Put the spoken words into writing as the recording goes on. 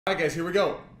Alright guys, here we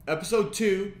go. Episode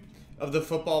 2 of the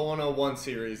Football 101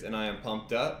 series, and I am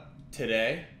pumped up.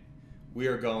 Today, we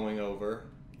are going over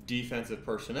defensive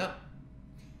personnel.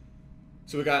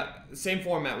 So we got the same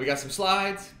format. We got some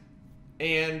slides,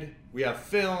 and we have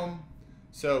film.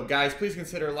 So guys, please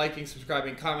consider liking,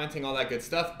 subscribing, commenting, all that good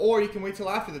stuff. Or you can wait till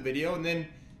after the video, and then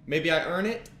maybe I earn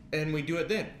it, and we do it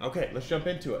then. Okay, let's jump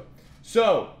into it.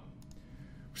 So,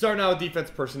 we're starting out with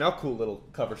defensive personnel. Cool little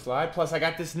cover slide. Plus, I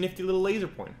got this nifty little laser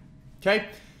pointer. Okay?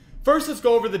 First, let's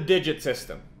go over the digit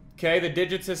system. Okay? The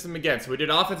digit system again. So we did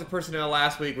offensive personnel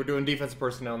last week. We're doing defensive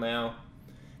personnel now.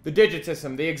 The digit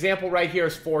system. The example right here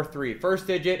is 4-3. First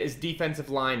digit is defensive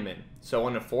lineman. So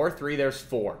in a 4-3, there's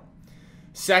 4.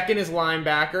 Second is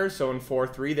linebacker. So in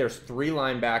 4-3, there's 3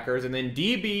 linebackers. And then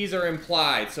DBs are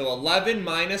implied. So 11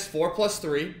 minus 4 plus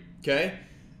 3. Okay?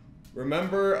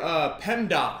 Remember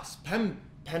PEMDAS.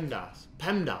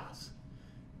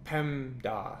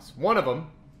 PEMDAS. One of them.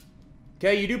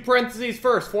 Okay, you do parentheses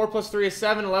first. 4 plus 3 is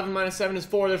 7. 11 minus 7 is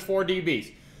 4. There's 4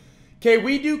 DBs. Okay,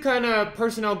 we do kind of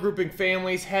personnel grouping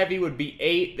families. Heavy would be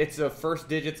 8. It's the first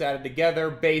digits added together.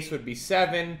 Base would be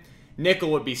 7. Nickel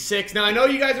would be 6. Now, I know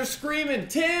you guys are screaming,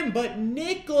 Tim, but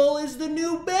nickel is the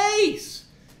new base.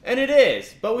 And it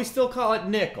is, but we still call it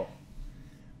nickel.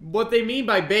 What they mean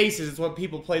by base is it's what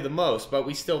people play the most, but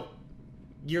we still...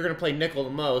 You're going to play nickel the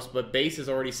most, but base is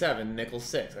already 7, nickel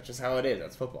 6. That's just how it is.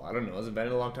 That's football. I don't know. It was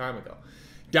invented a long time ago.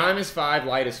 Dime is 5,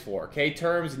 light is 4. Okay,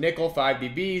 terms, nickel 5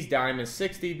 dBs, dime is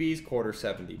 6 dBs, quarter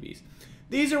 7 dBs.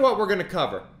 These are what we're going to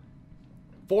cover.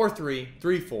 4-3,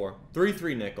 3-4,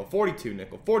 3-3 nickel, 42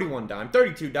 nickel, 41 dime,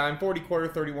 32 dime, 40 quarter,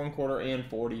 31 quarter, and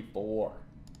 44.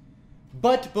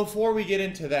 But before we get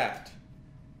into that,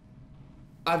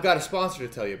 I've got a sponsor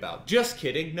to tell you about. Just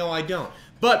kidding. No, I don't.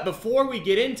 But before we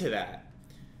get into that,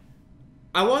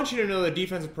 I want you to know that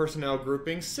defensive personnel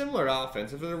groupings, similar to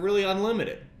offensive, are really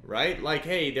unlimited, right? Like,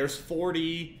 hey, there's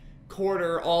 40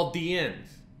 quarter all DNs,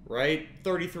 right?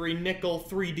 33 nickel,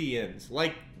 3 DNs.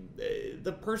 Like,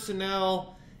 the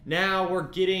personnel, now we're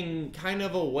getting kind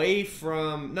of away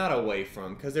from, not away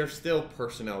from, because they're still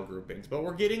personnel groupings, but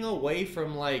we're getting away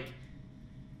from, like,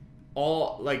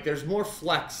 there's more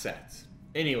flex sets.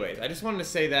 Anyways, I just wanted to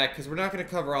say that because we're not going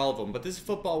to cover all of them, but this is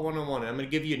Football 101, and I'm going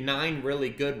to give you 9 really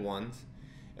good ones.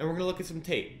 And we're going to look at some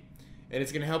tape. And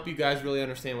it's going to help you guys really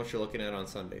understand what you're looking at on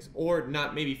Sundays. Or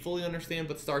not maybe fully understand,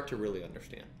 but start to really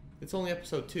understand. It's only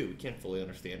episode 2. We can't fully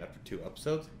understand after 2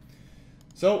 episodes.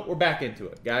 So, we're back into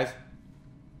it, guys.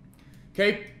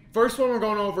 Okay, first one we're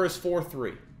going over is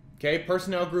 4-3. Okay,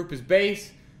 personnel group is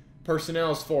base.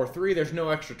 Personnel is 4-3. There's no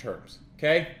extra terms.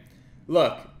 Okay,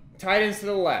 look, tight ends to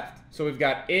the left. So we've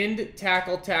got end,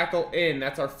 tackle, tackle, end.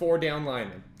 That's our 4 down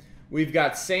linemen. We've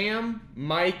got Sam,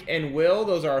 Mike, and Will.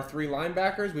 Those are our 3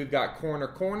 linebackers. We've got corner,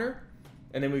 corner.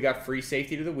 And then we've got free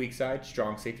safety to the weak side,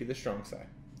 strong safety to the strong side.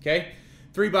 Okay?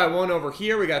 3x1 over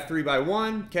here. We got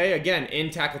 3x1. Okay? Again, in,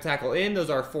 tackle, tackle, in. Those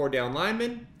are our 4 down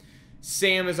linemen.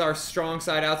 Sam is our strong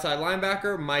side outside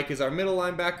linebacker. Mike is our middle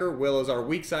linebacker. Will is our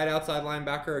weak side outside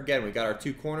linebacker. Again, we got our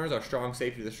 2 corners, our strong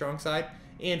safety to the strong side,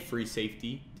 and free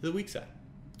safety to the weak side.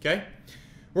 Okay?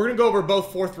 We're going to go over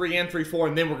both 4-3 and 3-4,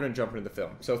 and then we're going to jump into the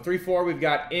film. So 3-4, we've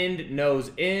got end,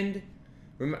 nose, end.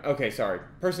 Okay, sorry.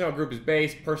 Personnel group is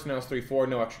base. Personnel is 3-4,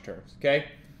 no extra terms. Okay?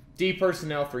 D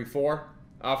personnel, 3-4.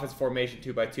 Offensive formation,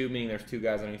 2x2, meaning there's 2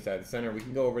 guys on each side of the center. We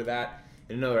can go over that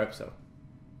in another episode.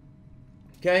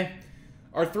 Okay?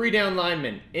 Our 3 down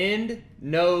linemen, end,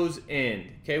 nose, end.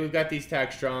 Okay, we've got these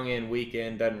tags strong end, weak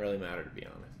end. Doesn't really matter, to be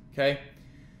honest. Okay?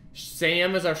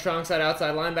 Sam is our strong side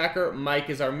outside linebacker. Mike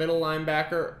is our middle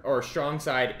linebacker, or strong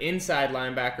side inside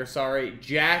linebacker, sorry.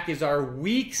 Jack is our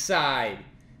weak side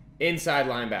inside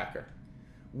linebacker.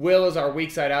 Will is our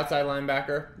weak side outside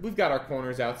linebacker. We've got our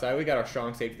corners outside. We got our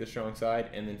strong safety to the strong side,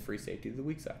 and then free safety to the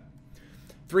weak side.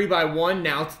 3x1,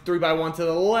 now it's 3x1 to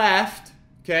the left,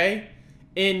 okay?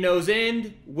 In, nose,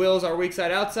 end. Will is our weak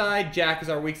side outside. Jack is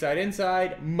our weak side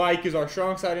inside. Mike is our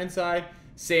strong side inside.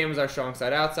 Sam is our strong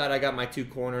side outside. I got my 2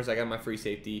 corners. I got my free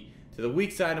safety to the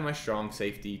weak side and my strong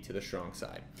safety to the strong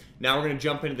side. Now we're going to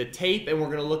jump into the tape, and we're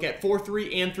going to look at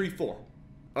 4-3 and 3-4. All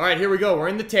right, here we go. We're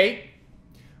in the tape.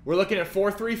 We're looking at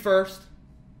 4-3 first.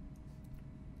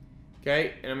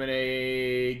 Okay, and I'm going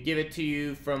to give it to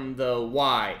you from the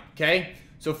wide. Okay,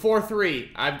 so 4-3,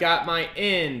 I've got my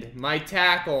end, my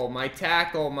tackle, my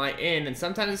end. And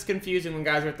sometimes it's confusing when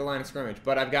guys are at the line of scrimmage.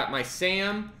 But I've got my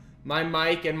Sam, my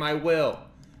Mike, and my Will.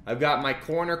 I've got my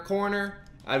corner, corner.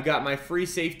 I've got my free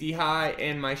safety high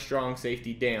and my strong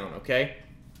safety down, okay?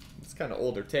 It's kind of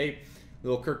older tape.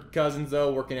 Little Kirk Cousins,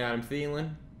 though, working Adam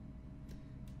Thielen.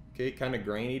 Okay, kind of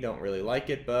grainy. Don't really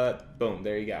like it, but boom,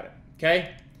 there you got it.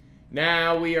 Okay?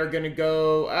 Now we are going to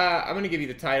go, I'm going to give you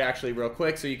the tight actually real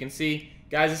quick so you can see.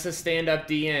 Guys, this is stand-up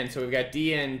DN. So we've got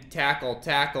DN, tackle,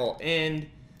 tackle, end.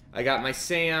 I got my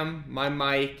Sam, my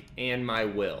Mike, and my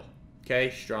Will. Okay,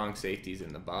 strong safeties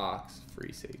in the box,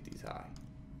 free safeties high.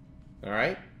 All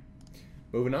right,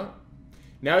 moving on.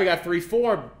 Now we got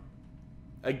 3-4.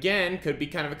 Again, could be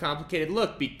kind of a complicated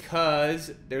look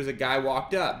because there's a guy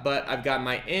walked up. But I've got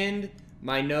my end,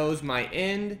 my nose, my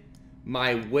end,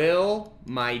 my Will,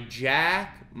 my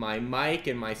Jack, my Mike,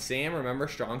 and my Sam. Remember,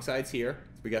 strong side's here.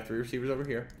 We got 3 receivers over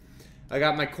here. I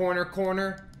got my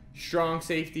corner, strong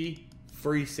safety,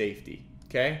 free safety.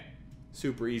 Okay?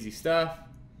 Super easy stuff.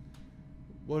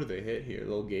 What do they hit here?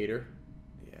 Little gator.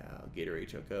 Yeah, gator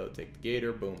HOCO. Take the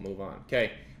gator. Boom, move on.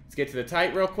 Okay, let's get to the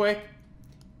tight real quick.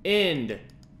 End,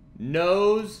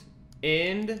 nose,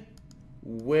 end,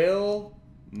 Will,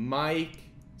 Mike.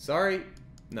 Sorry,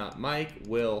 not Mike.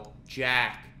 Will,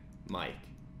 Jack, Mike.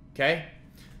 Okay?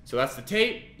 So that's the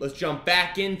tape. Let's jump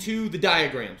back into the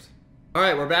diagrams. All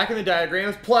right, we're back in the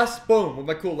diagrams. Plus, boom, with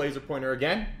my cool laser pointer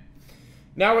again.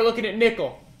 Now we're looking at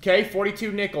nickel. Okay,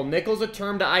 42 nickel. Nickel's a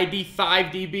term to ID 5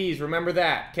 DBs. Remember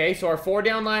that. Okay, so our 4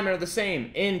 down linemen are the same.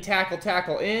 In, tackle,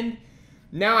 tackle, in.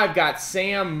 Now I've got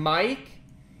Sam, Mike,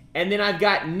 and then I've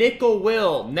got nickel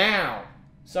Will. Now,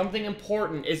 something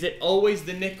important. Is it always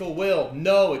the nickel Will?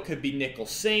 No, it could be nickel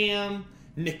Sam,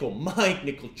 nickel Mike,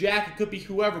 nickel Jack. It could be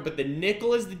whoever, but the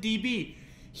nickel is the DB.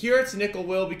 Here it's nickel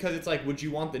Will because it's like, would you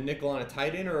want the nickel on a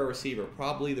tight end or a receiver?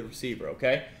 Probably the receiver,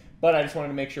 okay? But I just wanted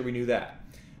to make sure we knew that.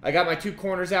 I got my 2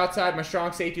 corners outside, my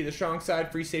strong safety the strong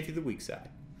side, free safety the weak side.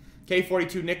 Okay,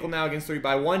 42 nickel now against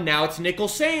 3-by-1. Now it's nickel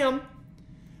Sam,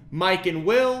 Mike and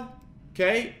Will.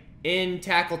 Okay, in,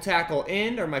 tackle, tackle,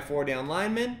 end are my 4 down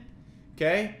linemen.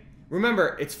 Okay,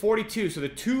 remember it's 42, so the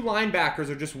 2 linebackers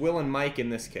are just Will and Mike in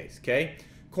this case. Okay,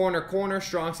 corner,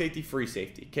 strong safety, free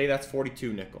safety. Okay, that's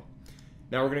 42 nickel.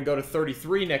 Now we're going to go to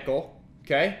 33 nickel.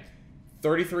 Okay,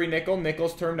 33 nickel.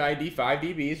 Nickel's termed ID 5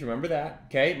 DBs. Remember that.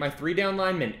 Okay, my 3 down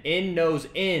linemen, in, nose,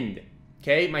 end.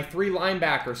 Okay, my 3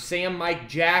 linebackers, Sam, Mike,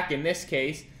 Jack in this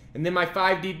case. And then my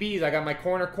 5 DBs, I got my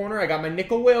corner, I got my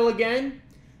nickel Will again.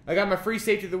 I got my free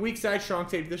safety to the weak side, strong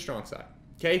safety to the strong side.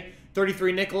 Okay,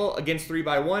 33 nickel against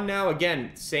 3-by-1 now.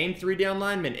 Again, same 3 down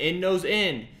linemen, in, nose,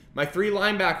 end. My 3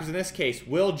 linebackers in this case,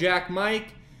 Will, Jack,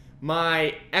 Mike.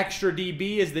 My extra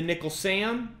DB is the nickel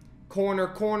Sam.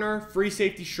 Corner, free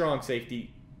safety, strong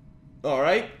safety. All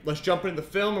right, let's jump into the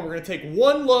film, and we're going to take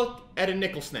one look at a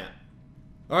nickel snap.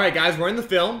 All right, guys, we're in the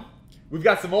film. We've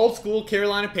got some old school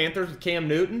Carolina Panthers with Cam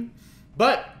Newton,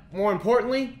 but more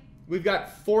importantly, we've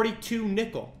got 42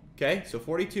 nickel. Okay, so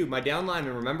 42. My down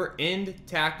lineman, remember, end,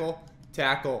 tackle,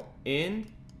 tackle,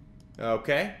 end.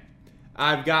 Okay,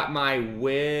 I've got my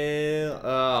Will.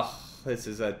 Ugh, this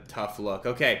is a tough look.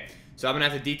 Okay. So I'm going to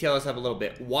have to detail this up a little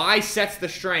bit. Y sets the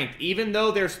strength. Even though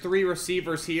there's 3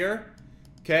 receivers here,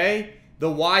 okay,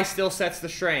 the Y still sets the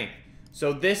strength.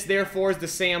 So this, therefore, is the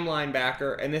Sam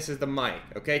linebacker, and this is the Mike,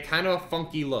 okay? Kind of a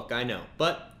funky look, I know,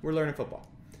 but we're learning football.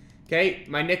 Okay,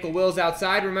 my nickel Will's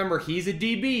outside. Remember, he's a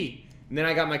DB. And then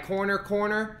I got my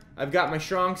corner. I've got my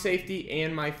strong safety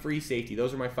and my free safety.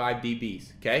 Those are my 5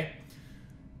 DBs, okay?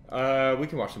 We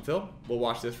can watch some film. We'll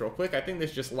watch this real quick. I think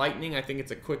this is just lightning. I think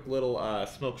it's a quick little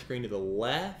smoke screen to the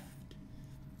left.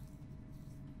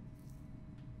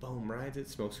 Boom, rides it.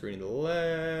 Smoke screen to the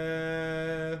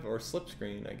left. Or slip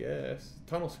screen, I guess.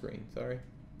 Tunnel screen, sorry.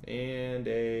 And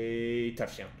a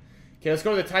touchdown. Okay, let's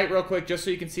go to the tight real quick just so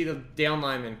you can see the down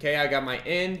lineman. Okay, I got my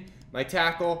end, my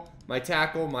tackle,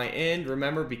 my end.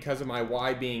 Remember, because of my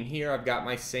Y being here, I've got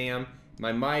my Sam,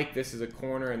 my Mike. This is a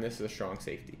corner, and this is a strong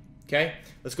safety. Okay,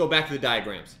 let's go back to the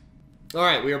diagrams. All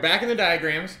right, we are back in the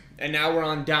diagrams, and now we're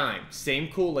on dime. Same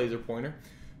cool laser pointer.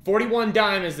 41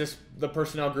 dime is the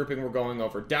personnel grouping we're going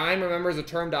over. Dime, remember, is a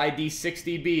term to ID 6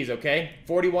 DBs, okay?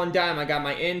 41 dime, I got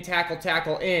my in,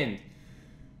 tackle, end.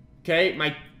 Okay,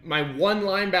 my 1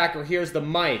 linebacker here is the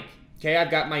Mike. Okay,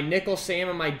 I've got my nickel Sam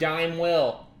and my dime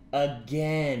Will.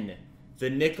 Again, the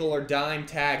nickel or dime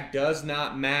tag does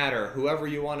not matter. Whoever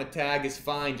you want to tag is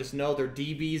fine. Just know they're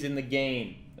DBs in the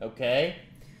game. Okay,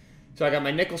 so I got my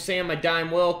nickel Sam, my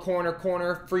dime Will,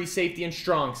 corner, free safety, and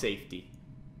strong safety.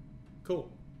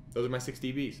 Cool. Those are my 6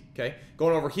 DBs. Okay,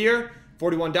 going over here,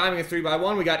 41 dime against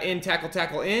 3-by-1. We got in,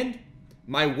 tackle, end.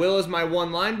 My Will is my 1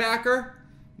 linebacker.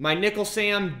 My nickel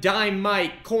Sam, dime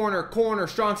Mike, corner,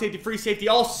 strong safety, free safety,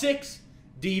 all 6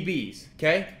 DBs.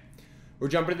 Okay, we're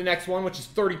jumping to the next one, which is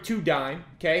 32 dime.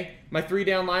 Okay, my 3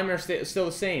 down linemen are still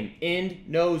the same. End,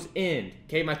 nose, end.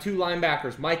 Okay, my 2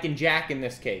 linebackers, Mike and Jack in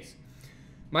this case.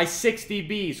 My 6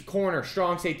 DBs, corner,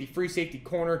 strong safety, free safety,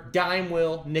 corner, dime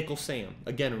Will, nickel Sam.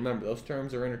 Again, remember, those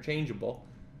terms are interchangeable.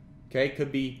 Okay,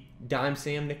 could be dime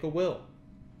Sam, nickel Will.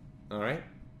 All right.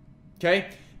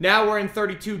 Okay, now we're in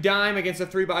 32 dime against a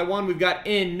 3x1. We've got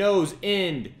in, nose,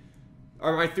 end,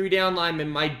 are my 3 down linemen,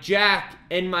 my Jack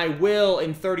and my Will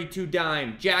in 32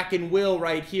 dime. Jack and Will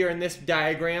right here in this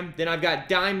diagram. Then I've got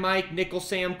dime Mike, nickel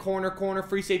Sam, corner, corner,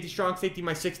 free safety, strong safety,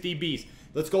 my 6 DBs.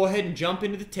 Let's go ahead and jump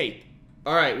into the tape.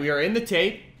 All right, we are in the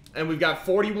tape, and we've got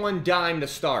 41 dime to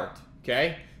start,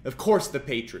 okay? Of course, the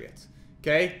Patriots,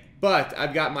 okay? But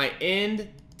I've got my end,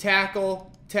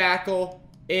 tackle, tackle,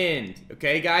 end,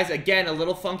 okay, guys? Again, a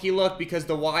little funky look because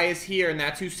the Y is here, and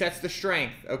that's who sets the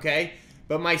strength, okay?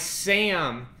 But my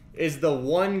Sam is the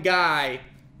one guy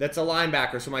that's a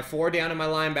linebacker, so my 4 down and my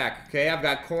linebacker, okay? I've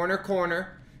got corner,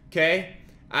 corner, okay?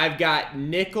 I've got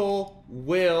nickel,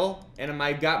 Will, and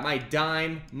I've got my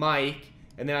dime, Mike,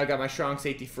 and then I've got my strong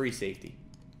safety, free safety.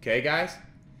 Okay, guys?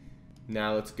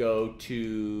 Now let's go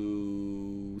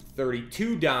to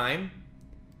 32 dime.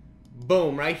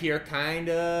 Boom, right here. Kind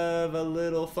of a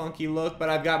little funky look, but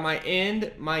I've got my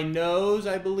end, my nose,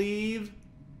 I believe.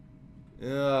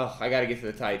 Ugh, I got to get to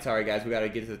the tight. Sorry, guys. We got to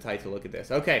get to the tight to look at this.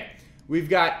 Okay, we've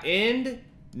got end,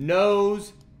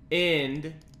 nose,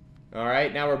 end. All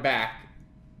right, now we're back.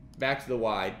 Back to the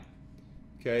wide.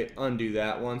 Okay, undo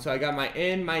that one. So I got my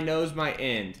end, my nose, my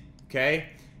end. Okay,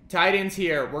 tight ends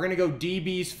here. We're going to go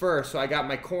DBs first. So I got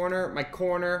my corner,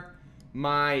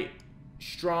 my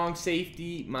strong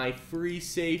safety, my free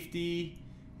safety.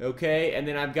 Okay, and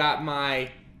then I've got my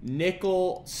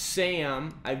nickel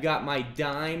Sam. I've got my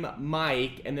dime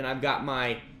Mike. And then I've got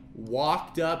my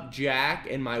walked up Jack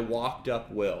and my walked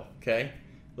up Will. Okay,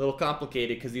 a little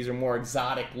complicated because these are more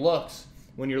exotic looks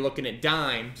when you're looking at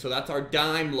dime. So that's our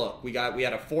dime look. We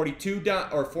had a 42 dime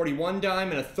or 41 dime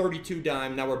and a 32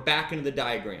 dime. Now we're back into the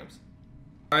diagrams.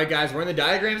 All right, guys, we're in the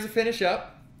diagrams to finish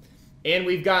up. And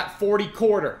we've got 40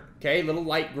 quarter, okay, little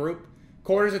light group.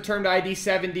 Quarters a term to ID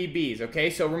 7 DBs, okay?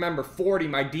 So remember, 40,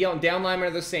 my down linemen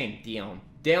are the same.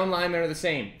 Down linemen are the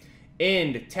same.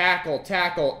 End, tackle,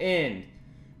 tackle, end.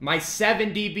 My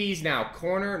 7 DBs now,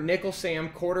 corner, nickel Sam,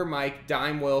 quarter Mike,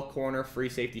 dime Will, corner, free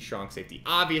safety, strong safety.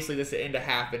 Obviously, this is end of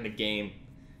half in the game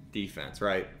defense,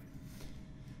 right?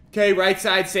 Okay, right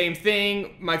side, same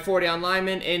thing. My 4 down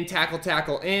linemen, end, tackle,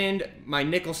 tackle, end. My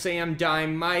nickel Sam,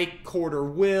 dime Mike, quarter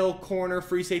Will, corner,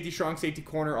 free safety, strong safety,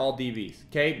 corner, all DBs.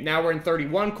 Okay, now we're in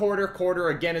 31 quarter. Quarter,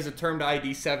 again, is a term to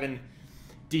ID 7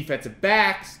 defensive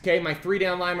backs. Okay, my 3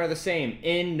 down linemen are the same.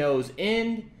 End, nose,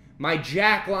 end. My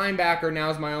Jack linebacker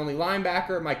now is my only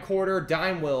linebacker. My quarter,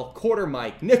 dime Will, quarter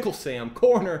Mike, nickel Sam,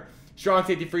 corner, strong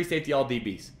safety, free safety, all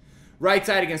DBs. Right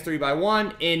side against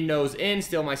 3x1, in, nose, in,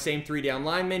 still my same 3 down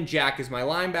lineman. Jack is my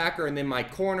linebacker, and then my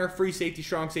corner, free safety,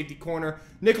 strong safety, corner,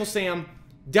 nickel Sam,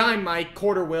 dime Mike,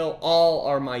 quarter Will, all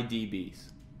are my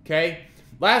DBs. Okay?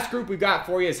 Last group we've got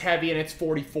for you is heavy, and it's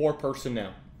 44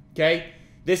 personnel. Okay?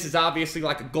 This is obviously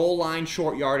like a goal line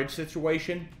short yardage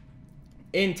situation.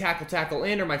 In, tackle, tackle,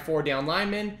 in are my 4 down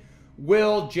linemen.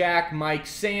 Will, Jack, Mike,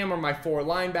 Sam are my 4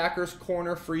 linebackers.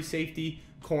 Corner, free safety,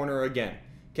 corner again.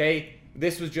 Okay,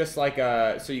 this was just like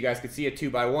so you guys could see a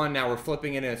 2x1. Now we're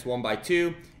flipping it and it's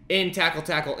 1x2. In, tackle,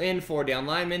 tackle, in, 4 down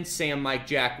linemen. Sam, Mike,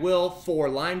 Jack, Will, 4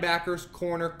 linebackers.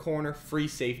 Corner, corner, free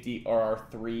safety are our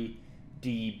 3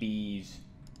 DBs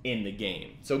in the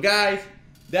game. So guys,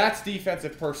 that's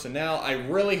defensive personnel. I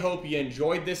really hope you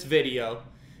enjoyed this video.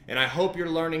 And I hope you're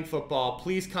learning football.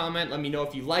 Please comment. Let me know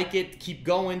if you like it. Keep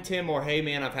going, Tim. Or, hey,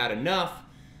 man, I've had enough.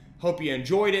 Hope you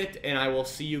enjoyed it. And I will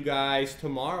see you guys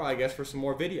tomorrow, I guess, for some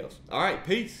more videos. All right,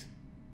 peace.